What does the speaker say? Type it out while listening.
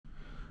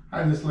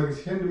Hi, this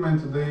is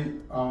Handyman. Today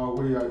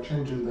we are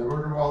changing the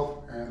diverter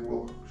valve and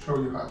we'll show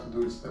you how to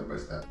do it step by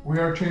step. We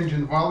are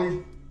changing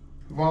valley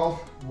valve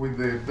with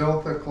the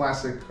Delta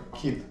Classic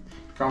kit.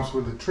 It comes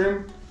with the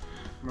trim.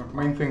 The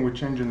main thing we're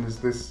changing is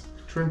this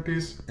trim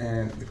piece,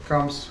 and it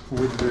comes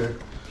with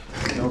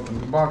the, you open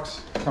the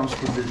box, it comes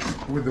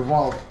with the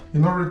valve.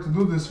 In order to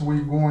do this,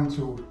 we're going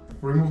to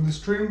remove the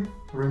trim,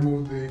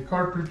 remove the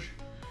cartridge,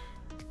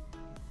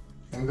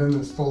 and then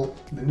install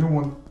the new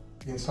one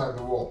inside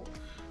the wall.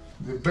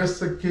 The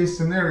best case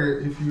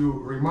scenario, if you're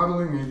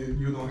remodeling and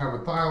you don't have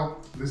a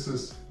tile,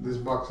 this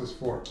box is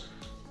for.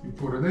 You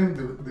put it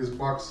in, this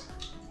box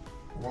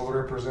will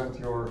represent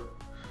your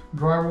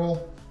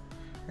drywall,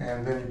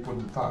 and then you put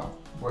the tile.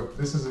 But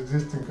this is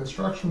existing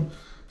construction,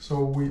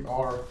 so we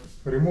are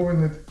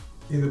removing it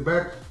in the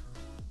back.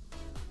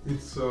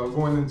 It's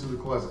going into the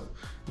closet.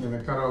 I'm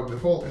gonna cut out the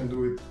hole and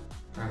do it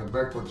kind of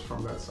backwards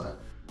from that side.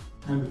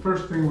 And the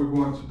first thing we're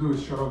going to do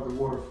is shut off the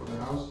water for the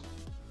house,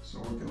 so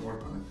we can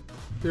work on it.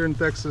 Here in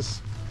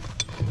Texas,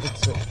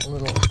 it's a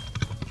little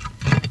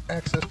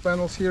access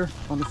panels here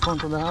on the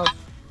front of the house,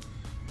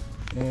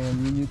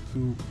 and we need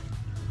to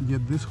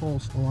get these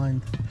holes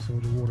aligned so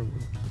the water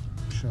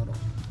will shut off.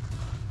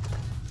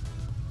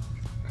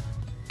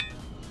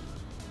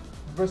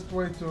 The best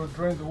way to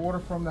drain the water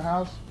from the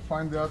house,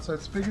 find the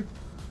outside spigot,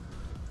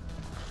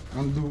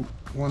 undo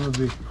one of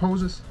the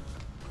hoses,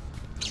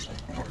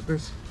 like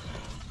this,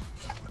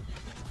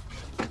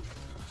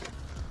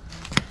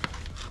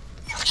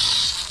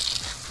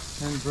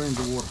 and drain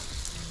the water.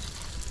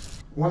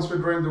 Once we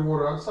drain the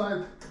water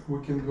outside,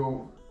 we can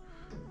go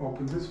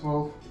open this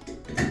valve,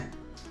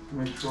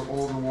 make sure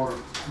all the water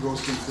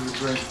goes into the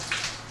drain.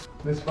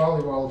 These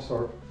valley valves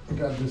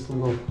got this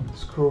little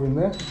screw in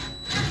there.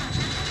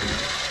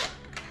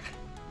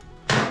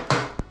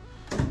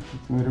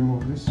 Let me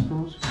remove these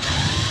screws.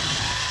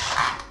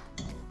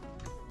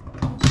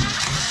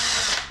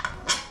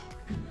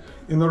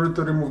 In order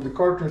to remove the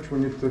cartridge, we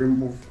need to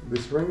remove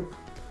this ring.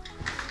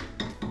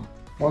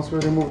 Once we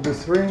remove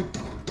this ring,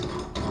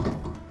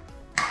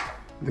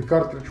 the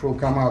cartridge will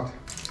come out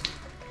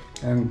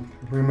and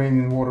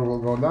remaining water will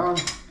go down.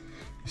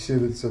 You see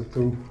that it's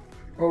two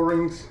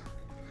O-rings.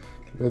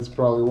 That's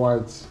probably why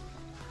it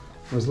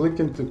was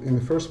leaking in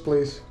the first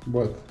place,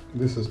 but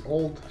this is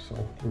old, so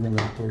we're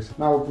gonna replace it.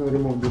 Now we can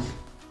remove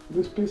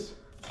this piece,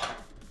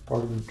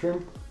 part of the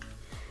trim,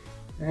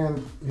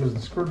 and use the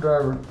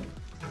screwdriver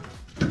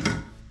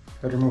to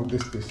remove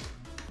this piece.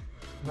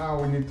 Now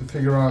we need to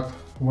figure out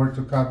where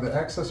to cut the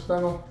access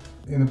panel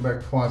in the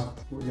back closet.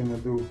 We're gonna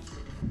go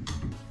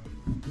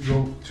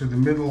to the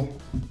middle,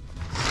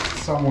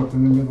 somewhat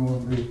in the middle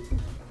of the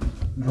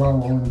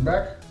drywall in the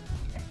back.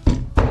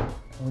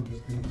 We're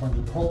just gonna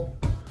punch the hole.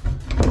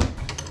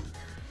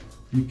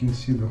 You can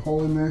see the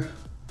hole in there.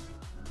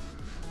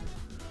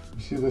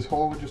 You see this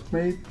hole we just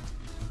made?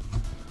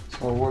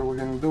 So what we're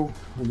gonna do,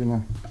 we're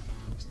gonna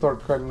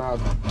start cutting out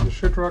the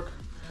sheetrock.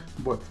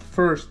 But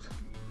first,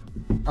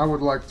 I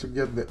would like to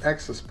get the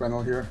access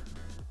panel here.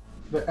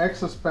 The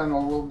access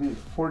panel will be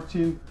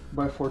 14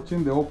 by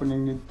 14. The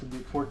opening needs to be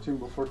 14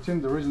 by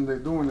 14. The reason they're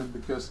doing it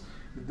because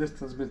the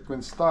distance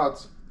between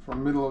studs,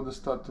 from middle of the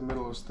stud to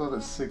middle of the stud,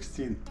 is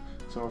 16.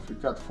 So if you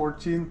cut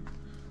 14,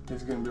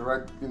 it's going to be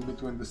right in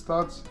between the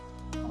studs.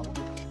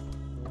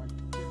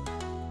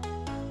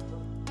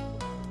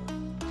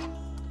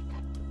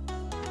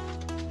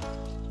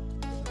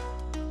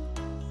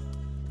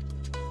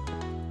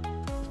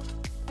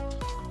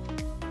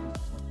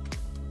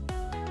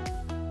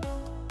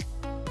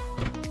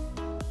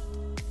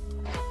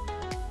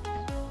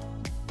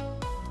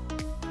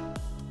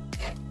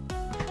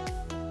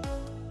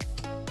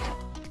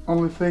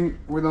 Only thing,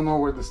 we don't know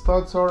where the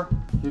studs are.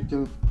 You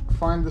can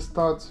find the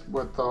studs,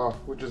 but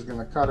we're just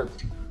gonna cut it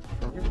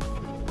from here.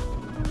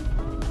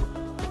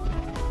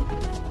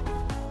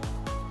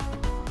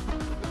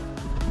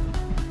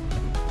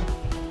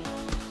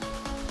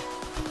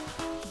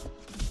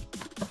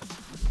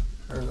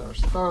 There's our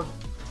stud.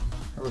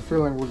 I have a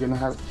feeling we're gonna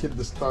have to hit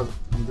the stud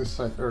on this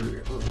side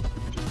earlier.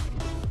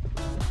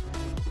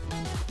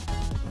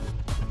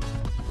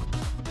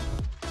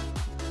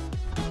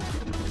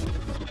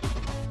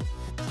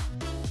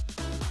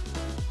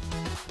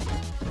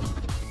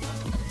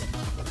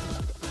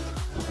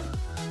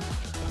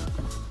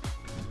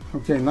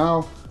 Okay,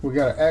 now we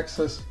got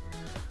access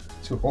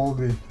to all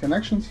the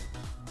connections.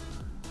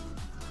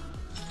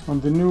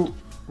 On the new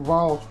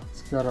valve,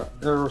 it's got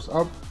arrows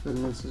up, that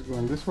means it's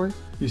going this way.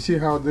 You see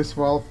how this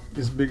valve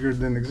is bigger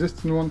than the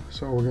existing one,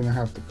 so we're gonna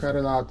have to cut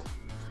it out,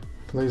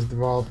 place the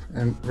valve,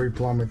 and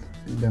replumb it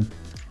again.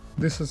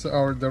 This is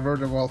our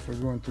diverter valve we're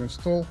going to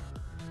install.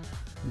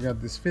 We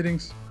got these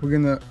fittings. We're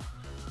gonna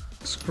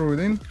screw it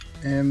in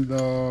and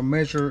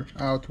measure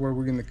out where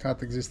we're gonna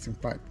cut existing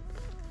pipe.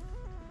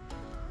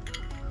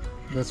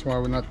 That's why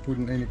we're not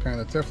putting any kind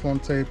of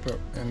Teflon tape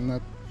and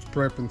not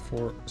prepping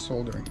for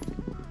soldering.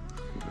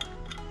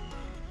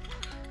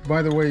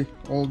 By the way,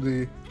 all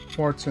the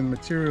parts and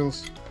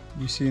materials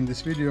you see in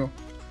this video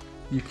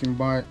you can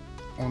buy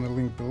on the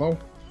link below.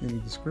 in the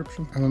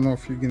description. I don't know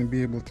if you're going to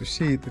be able to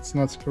see it. It's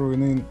not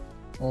screwing in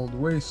all the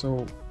way,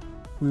 so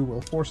we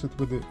will force it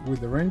with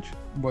the wrench,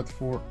 but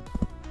for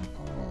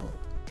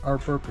our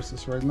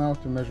purposes right now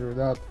to measure it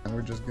out, and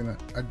we're just gonna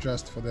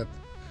adjust for that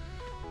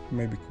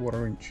maybe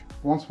 1/4 inch.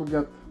 Once we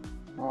get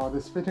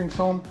this fittings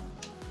on,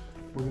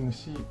 we're gonna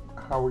see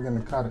how we're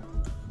gonna cut it.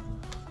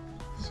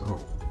 So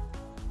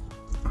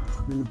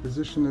I'm gonna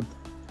position it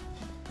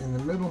in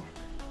the middle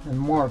and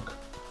mark.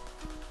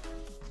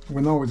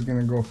 We know it's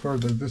gonna go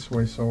further this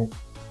way, so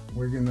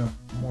we're gonna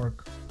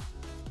mark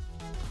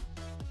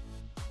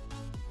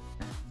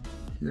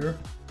here.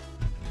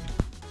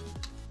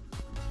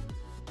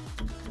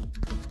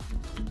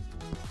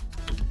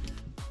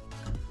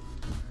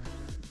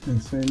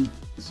 And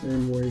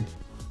same way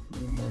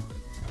we'll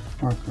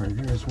mark right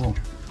here as well.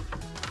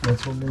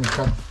 That's what we're gonna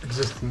cut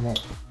existing wall.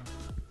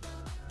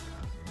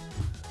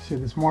 See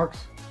these marks?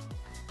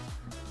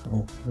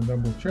 So we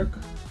double check.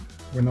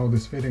 We know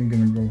this fitting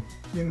gonna go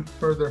in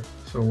further,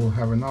 so we'll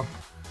have enough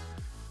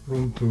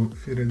room to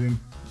fit it in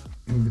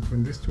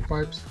between these two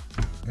pipes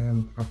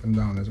and up and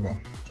down as well.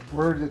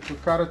 We're ready to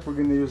cut it. We're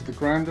gonna use the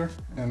grinder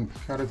and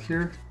cut it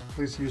here.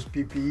 Please use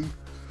PPE,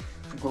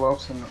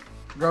 gloves and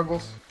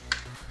goggles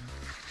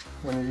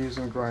when you're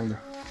using grinder.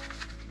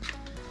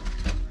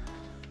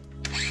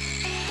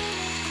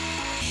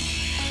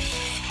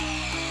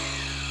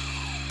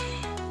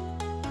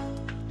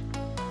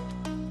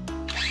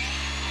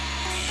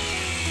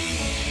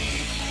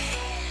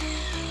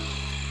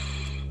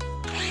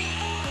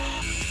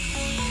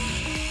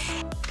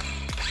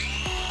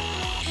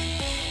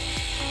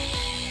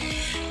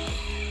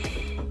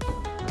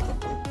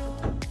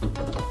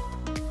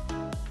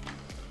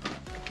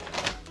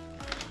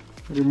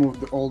 Remove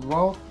the old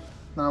valve.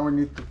 Now we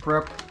need to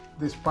prep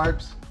these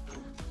pipes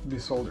to be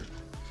soldered.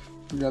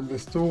 We got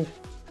this tool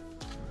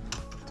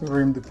to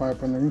rim the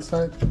pipe on the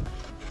inside.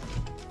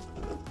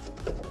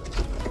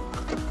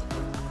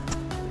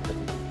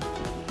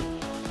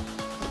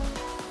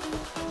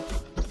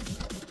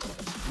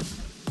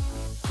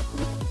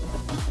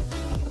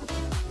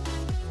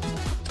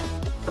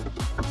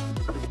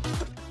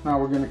 Now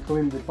we're going to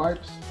clean the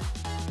pipes.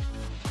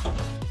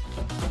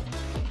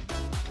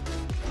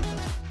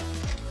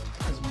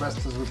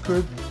 Best as we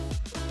could.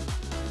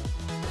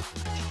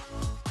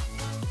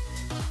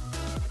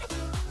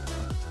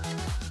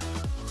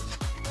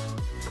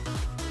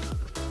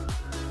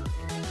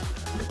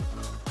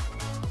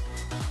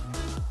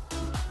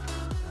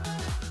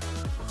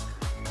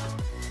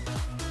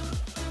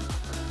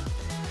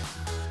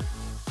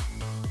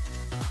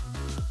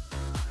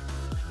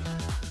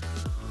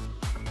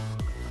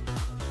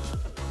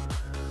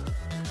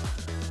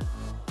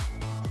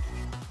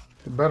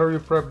 The better you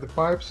prep the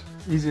pipes,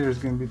 easier it's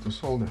going to be to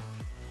solder.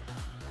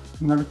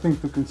 Another thing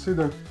to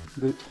consider,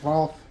 the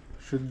valve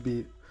should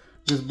be,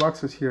 these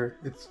boxes here,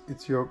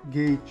 it's your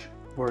gauge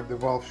where the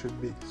valve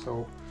should be.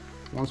 So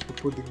once we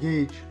put the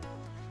gauge,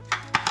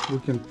 we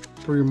can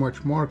pretty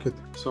much mark it.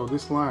 So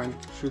this line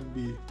should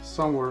be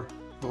somewhere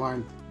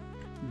aligned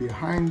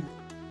behind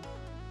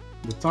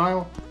the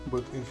tile,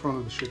 but in front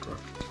of the sheetrock.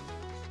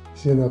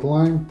 See that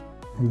line?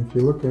 And if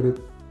you look at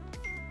it,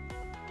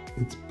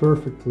 it's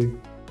perfectly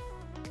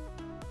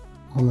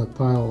on the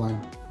tile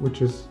line,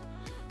 which is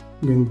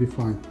going to be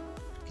fine.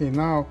 Okay,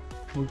 now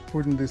we're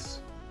putting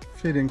these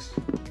fittings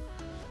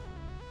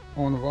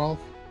on the valve.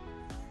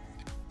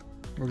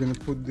 We're going to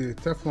put the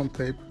Teflon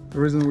tape. The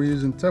reason we're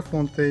using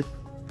Teflon tape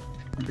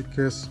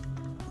because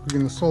we're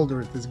going to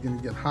solder it, it's going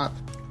to get hot.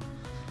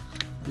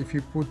 If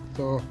you put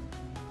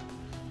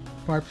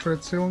pipe thread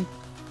sealant,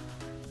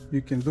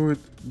 you can do it,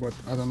 but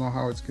I don't know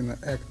how it's going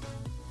to act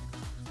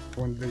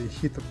when the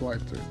heat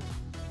applied to it.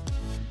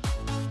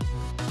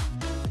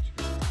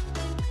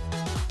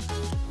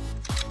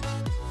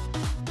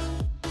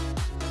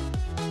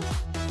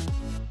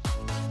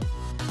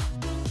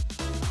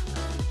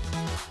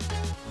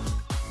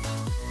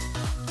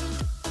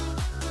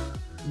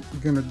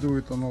 We're gonna do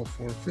it on all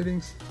 4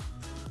 fittings.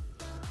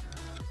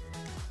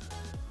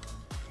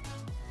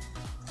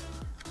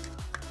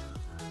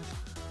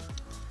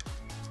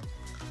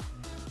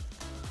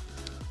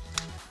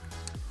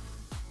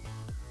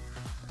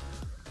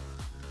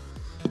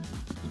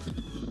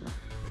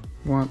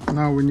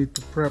 Now we need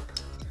to prep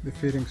the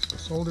fittings for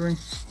soldering.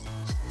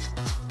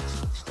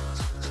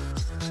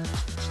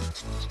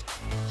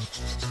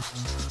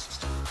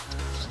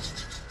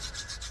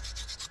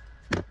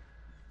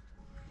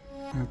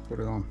 And put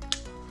it on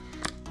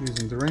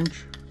using the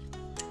wrench.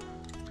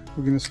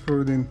 We're going to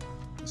screw it in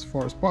as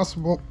far as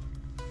possible,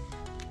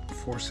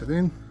 force it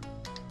in.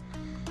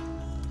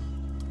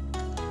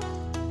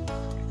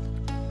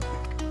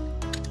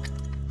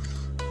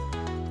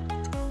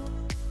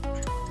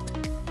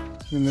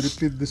 I'm going to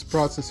repeat this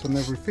process on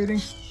every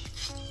fitting.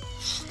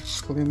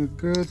 Clean it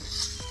good.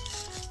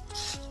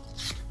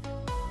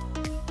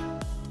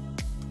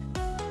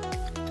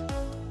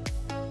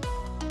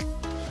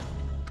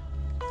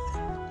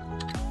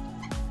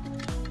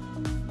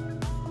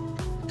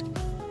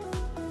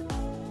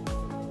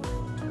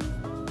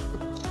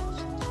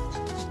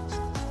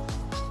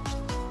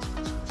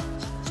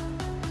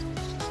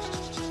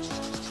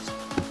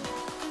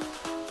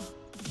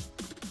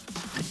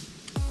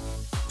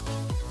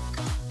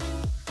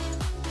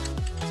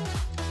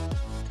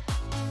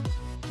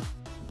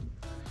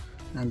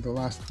 and the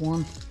last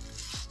one.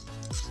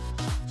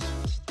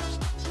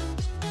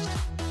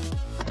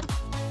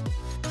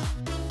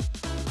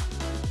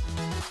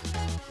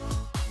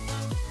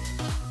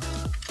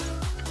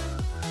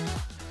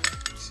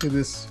 See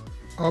this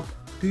up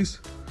piece?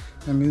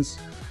 That means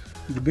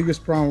the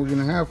biggest problem we're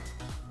gonna have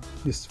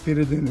is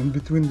fitted in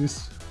between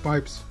these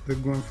pipes that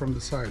are going from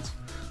the sides.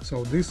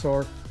 So this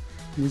arc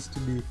needs to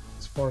be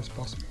as far as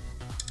possible.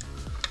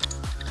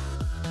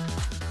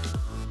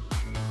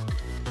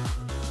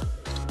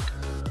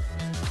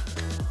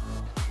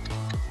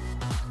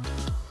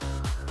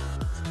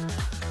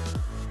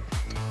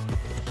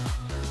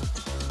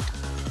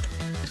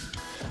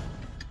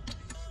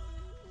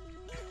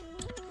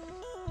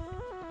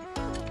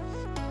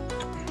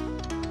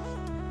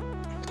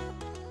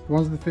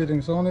 Once the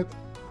fitting's on it,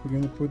 we're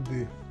going to put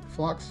the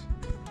flux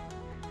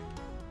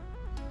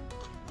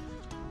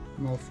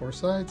on all four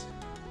sides.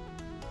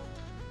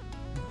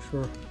 Make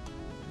sure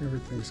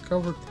everything is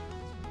covered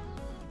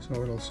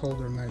so it'll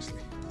solder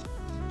nicely.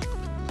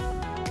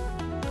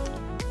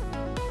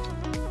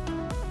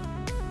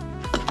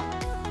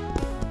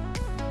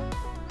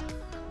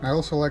 I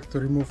also like to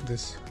remove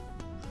this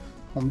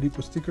Home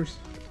Depot stickers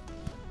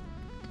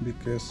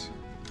because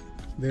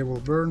they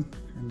will burn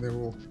and they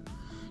will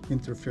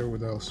interfere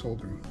with our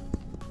soldering.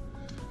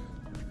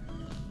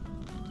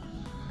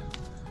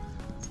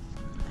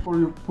 Before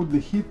you put the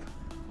heat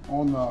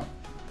on the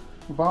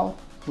valve,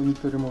 we need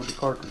to remove the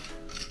cartridge.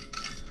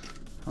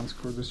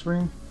 Unscrew this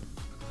ring.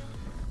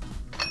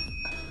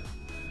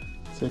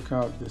 Take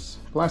out these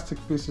plastic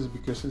pieces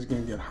because it's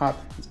going to get hot,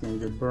 it's going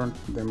to get burned,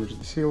 damage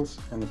the seals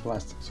and the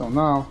plastic. So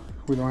now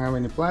we don't have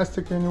any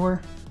plastic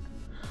anywhere.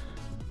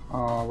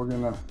 We're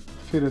going to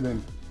fit it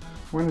in.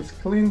 When it's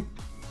clean,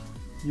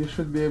 you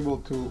should be able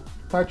to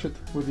touch it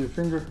with your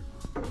finger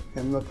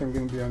and nothing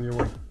can be on your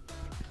way.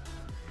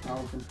 Now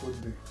we can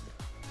put the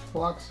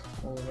flux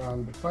all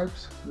around the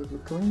pipes that we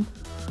cleaned.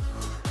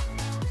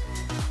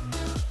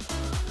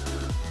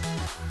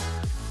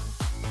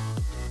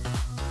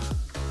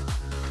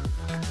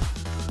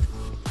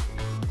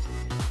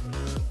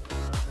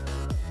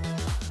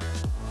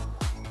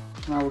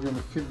 Now we're going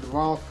to fit the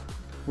valve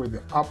with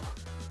the up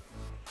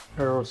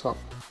arrows up.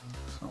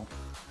 So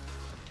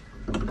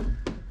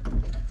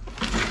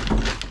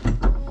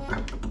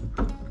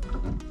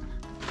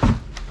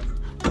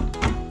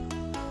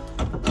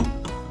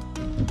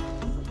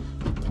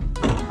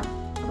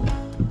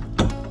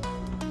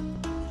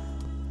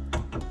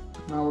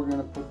now we're going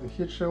to put the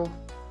heat shield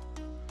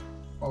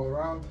all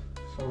around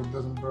so it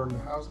doesn't burn the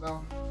house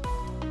down.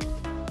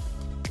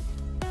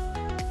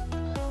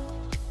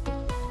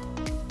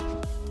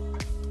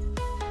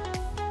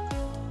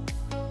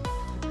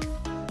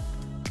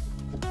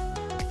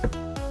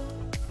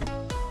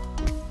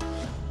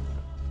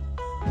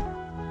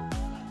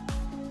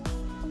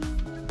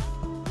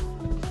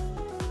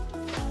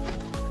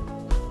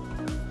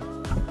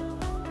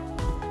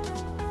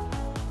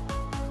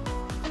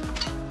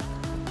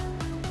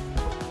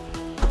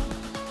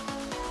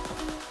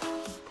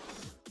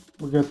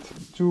 We get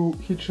two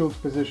heat shields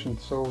positioned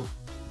so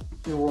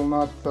it will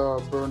not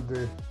burn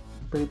the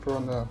paper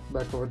on the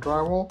back of a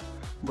drywall,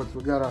 but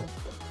we got a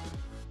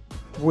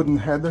wooden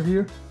header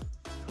here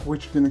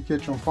which is going to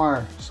catch on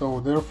fire, so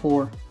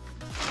therefore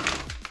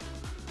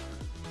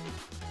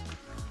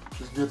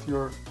just get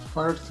your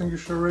fire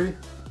extinguisher ready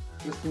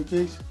just in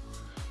case,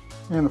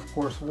 and of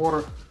course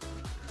water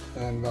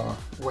and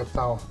wet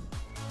towel.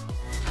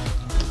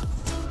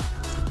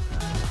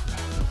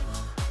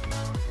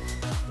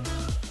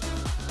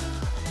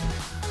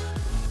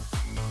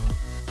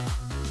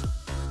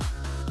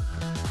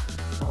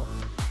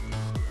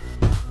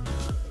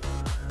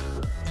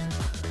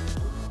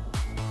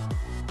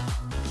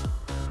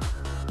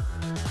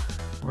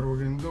 What we're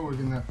going to do, we're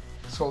going to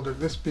solder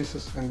these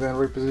pieces and then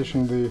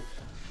reposition the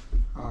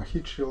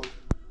heat shield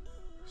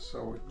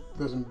so it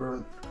doesn't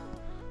burn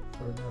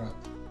further out.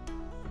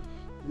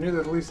 You need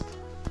at least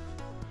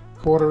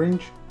 1/4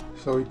 inch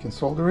so you can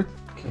solder it.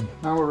 Okay,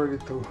 now we're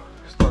ready to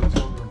start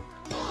soldering.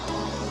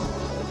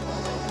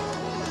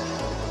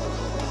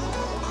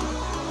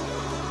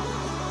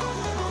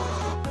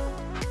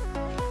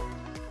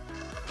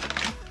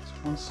 It's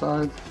one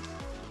side.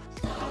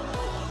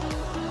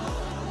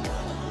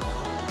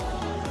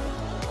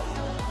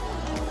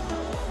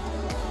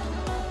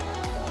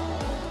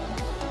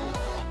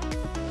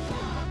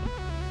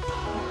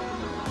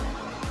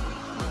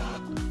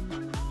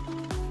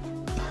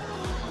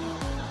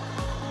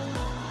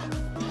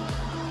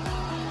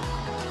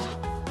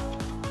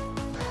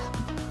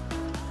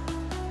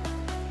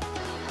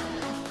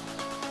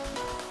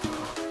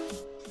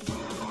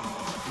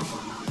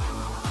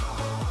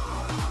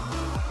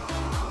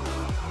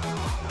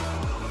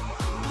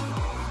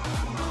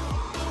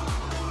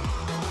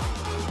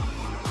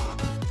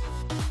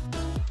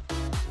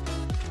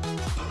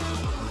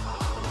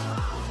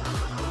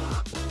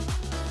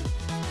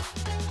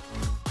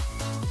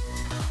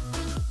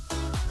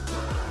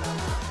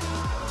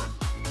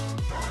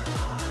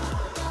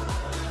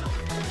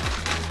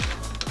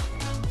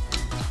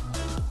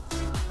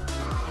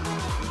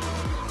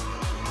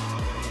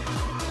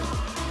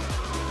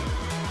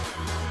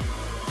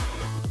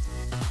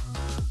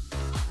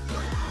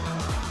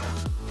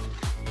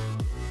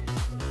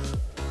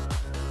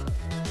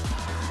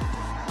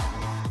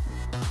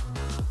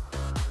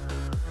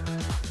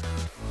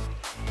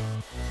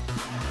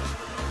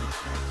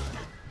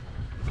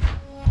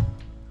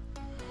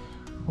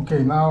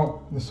 Okay,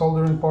 now the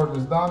soldering part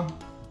is done.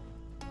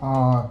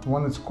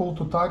 When it's cool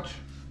to touch,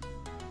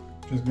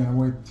 just gonna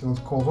wait till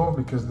it cools off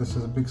because this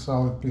is a big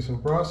solid piece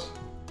of brass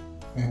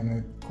and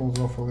it cools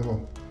off a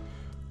little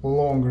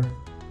longer.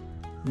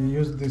 You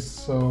use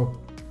this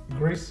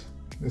grease.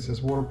 This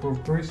is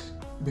waterproof grease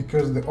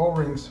because the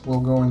O-rings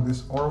will go in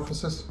these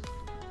orifices.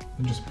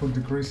 You just put the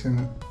grease in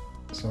it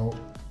so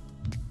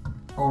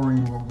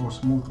O-ring will go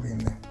smoothly in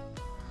there.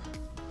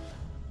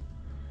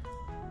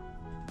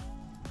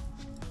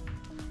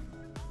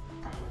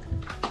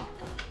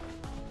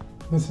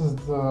 This is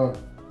the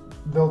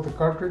Delta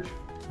cartridge.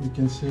 You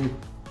can see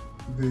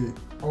the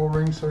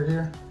O-rings are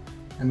here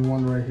and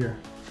one right here.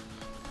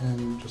 And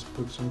you just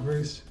put some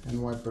grease and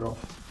wipe it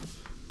off.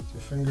 Put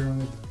your finger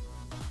on it.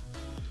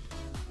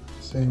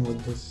 Same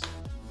with this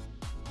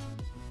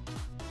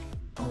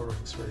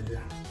O-rings right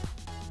here.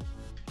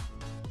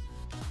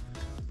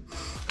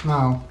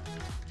 Now,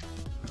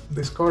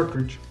 this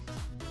cartridge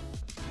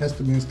has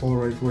to be installed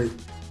the right way.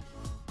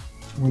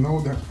 We know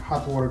the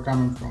hot water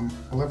coming from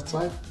the left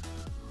side.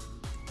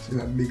 See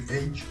that big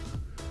H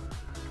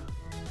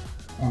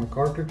on the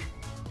cartridge?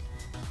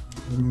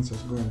 It means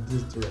it's going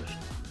this direction.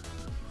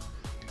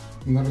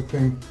 Another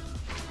thing,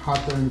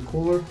 hotter and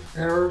cooler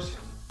arrows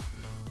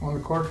on the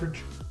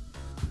cartridge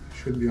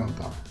should be on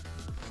top.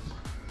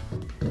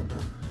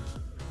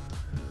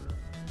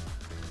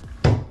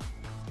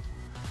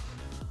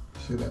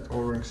 See that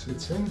O-ring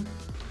sits in.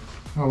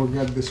 Now we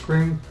got the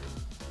spring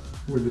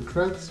with the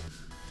threads.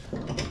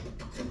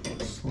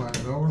 Slide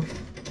it over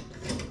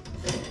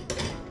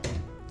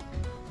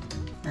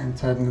and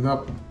tighten it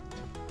up.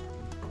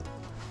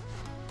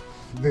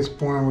 At this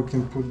point we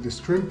can put the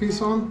trim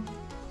piece on,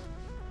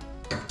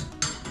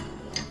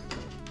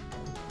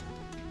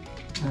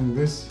 and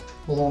this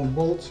long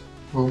bolt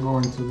will go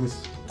into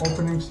these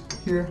openings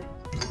here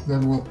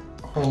that will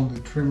hold the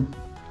trim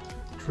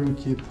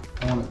kit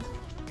on it.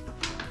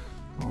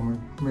 I'm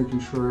making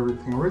sure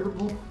everything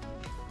readable.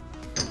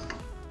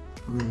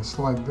 We're going to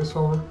slide this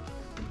over,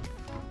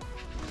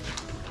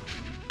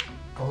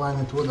 align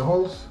it with the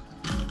holes.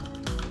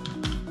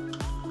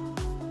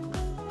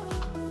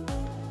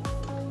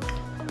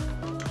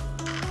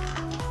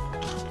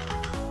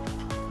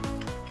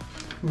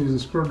 Use a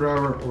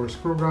screwdriver or a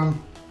screw gun,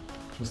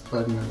 just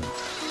tighten it up.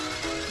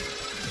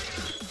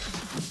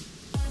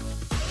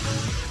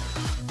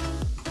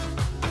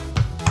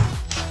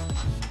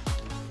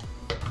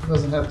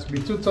 Doesn't have to be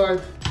too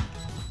tight,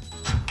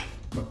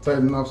 but tight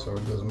enough so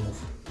it doesn't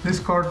move. This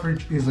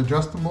cartridge is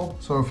adjustable,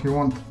 so if you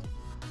want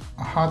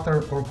a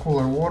hotter or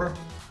cooler water,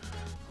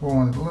 if you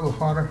want it a little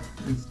hotter,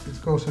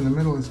 it goes in the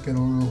middle. It's got a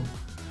little,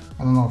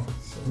 I don't know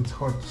if it's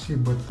hard to see,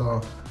 but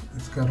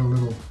it's got a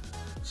little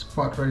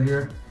spot right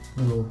here,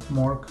 little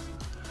mark,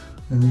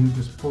 and you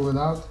just pull it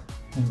out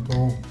and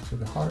go to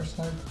the hotter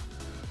side,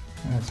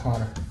 and it's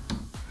hotter.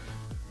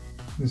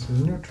 This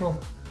is neutral,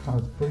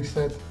 has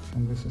preset,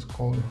 and this is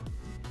colder.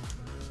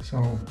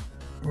 So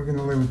we're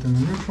gonna leave it in the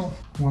neutral.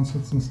 Once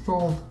it's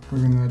installed, we're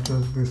gonna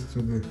adjust this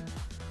to the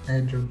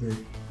edge of the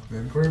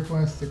gray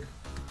plastic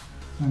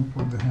and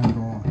put the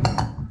handle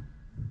on.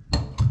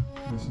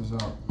 This is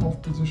our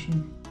off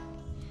position,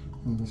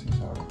 and this is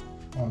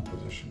our on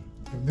position.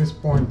 At this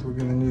point, we're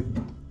gonna need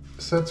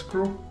a set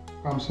screw.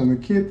 Comes in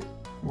the kit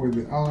with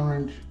the Allen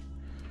wrench.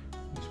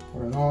 Just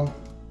put it on.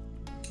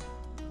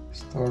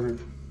 Start it.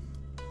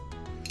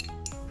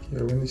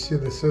 Okay, when you see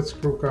the set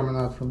screw coming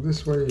out from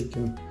this way, you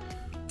can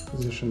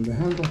position the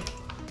handle.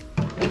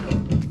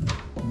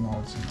 And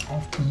now it's in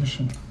off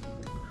position.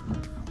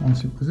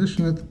 Once you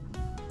position it,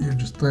 you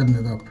just tighten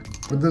it up.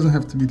 It doesn't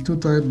have to be too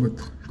tight, but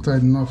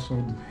tight enough so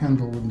the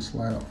handle wouldn't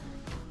slide off.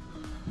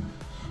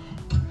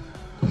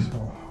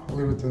 So I'll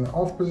leave it in the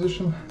off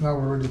position. Now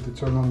we're ready to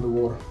turn on the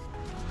water.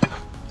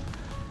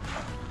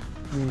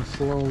 I'm going to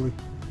slowly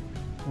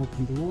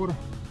open the water.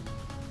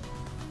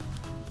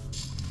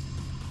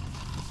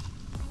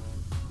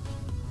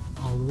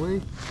 All the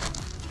way.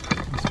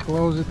 Let's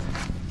close it.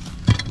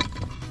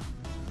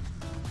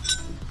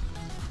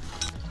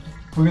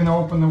 We're going to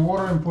open the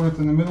water and put it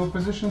in the middle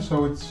position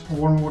so it's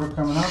warm water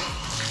coming out.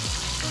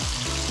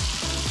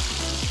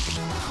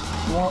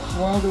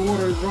 While the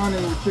water is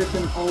running, we're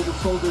checking all the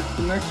soldered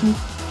connections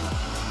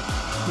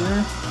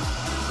here.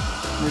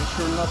 Make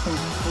sure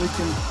nothing's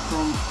leaking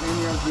from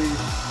any of the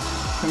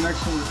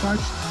connections we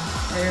touched,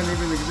 and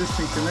even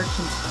existing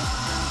connections,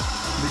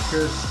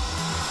 because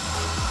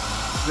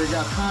they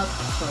got hot,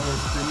 so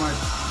they might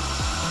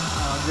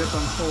get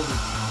unfolded.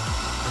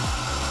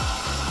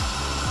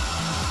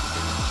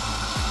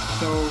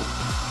 So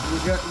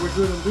we're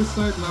good on this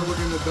side. Now we're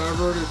going to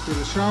divert it to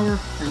the shower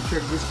and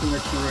check this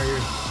connection right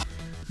here.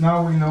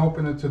 Now we're going to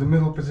open it to the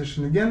middle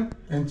position again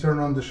and turn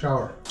on the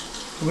shower.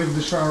 Leave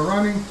the shower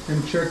running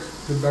and check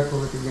the back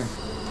of it again.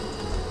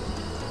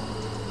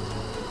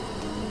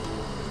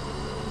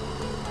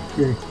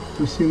 Okay,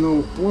 we see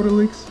no water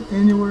leaks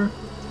anywhere.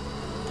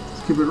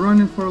 Let's keep it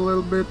running for a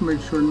little bit,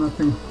 make sure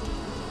nothing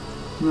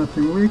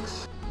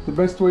leaks. The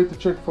best way to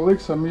check for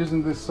leaks, I'm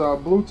using this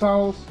blue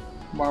towels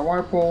by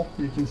Whitehall.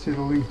 You can see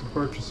the link to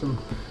purchase them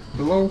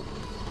below.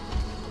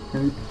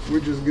 and we're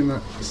just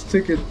gonna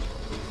stick it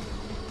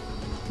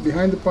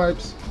behind the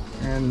pipes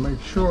and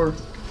make sure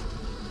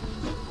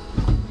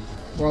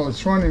while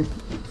it's running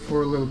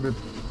for a little bit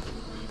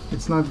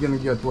it's not gonna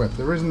get wet.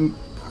 The reason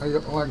I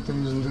like to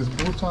use these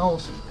blue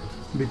towels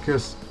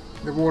because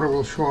the water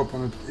will show up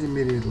on it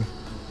immediately.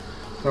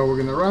 So we're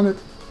gonna run it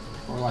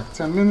for like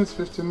 10 minutes,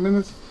 15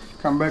 minutes,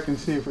 come back and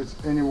see if it's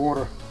any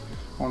water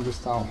on this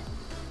towel.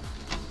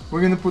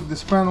 We're gonna put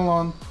this panel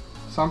on.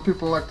 Some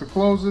people like to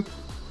close it.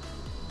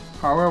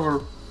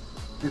 However,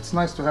 it's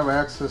nice to have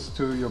access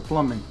to your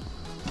plumbing.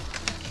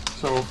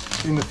 So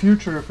in the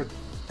future, if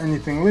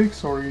anything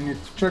leaks or you need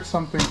to check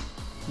something,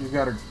 you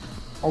got an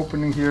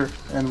opening here,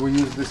 and we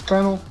use this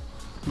panel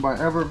by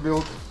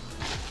Everbuilt.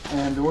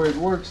 And the way it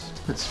works,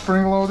 it's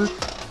spring-loaded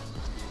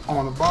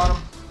on the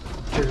bottom.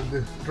 Here's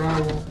the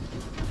drywall,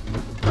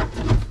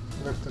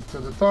 lift it to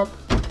the top,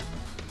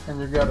 and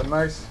you got a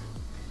nice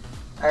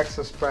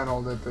access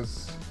panel that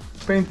is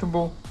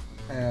paintable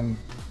and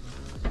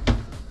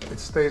it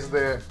stays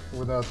there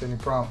without any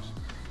problems.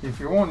 If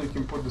you want, you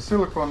can put the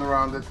silicone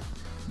around it,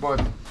 but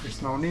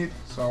it's no need,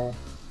 so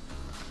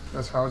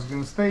that's how it's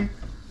gonna stay.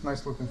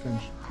 Nice looking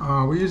finish.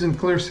 We're using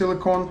clear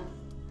silicone.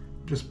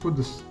 Just put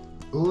this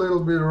a little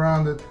bit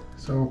around it,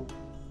 so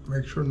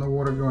make sure no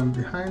water going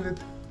behind it.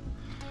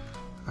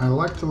 I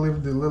like to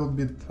leave the little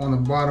bit on the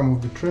bottom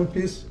of the trim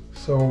piece,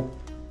 so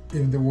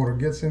if the water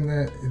gets in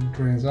there, it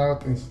drains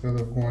out instead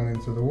of going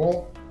into the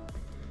wall.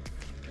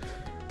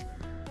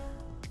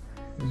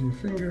 Use your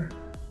finger.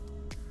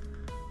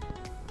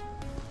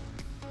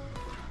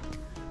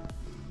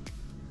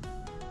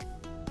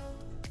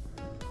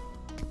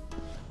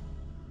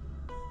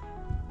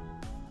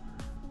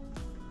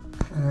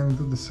 And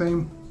do the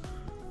same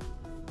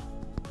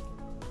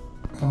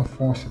on the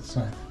faucet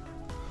side.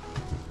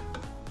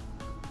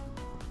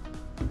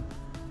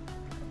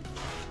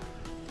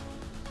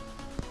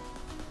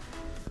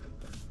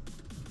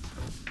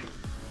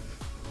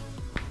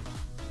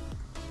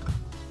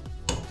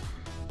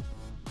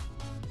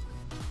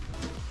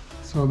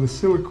 So the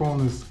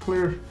silicone is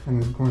clear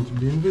and it's going to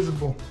be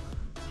invisible.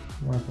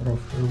 Wipe it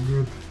off real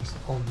good, just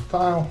hold the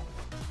tile.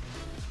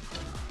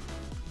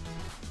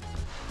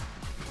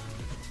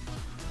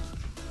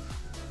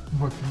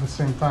 But at the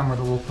same time it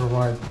will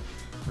provide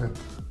that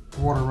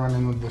water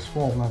running on this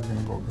wall, not going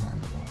to go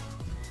behind the wall.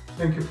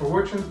 Thank you for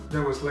watching.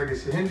 That was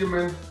Legacy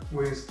Handyman.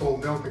 We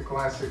installed Delta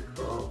Classic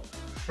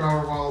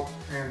shower valve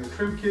and the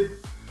trim kit.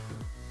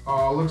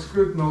 Looks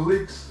good, no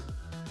leaks.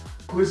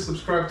 Please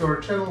subscribe to our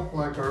channel,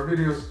 like our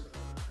videos.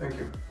 Thank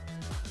you.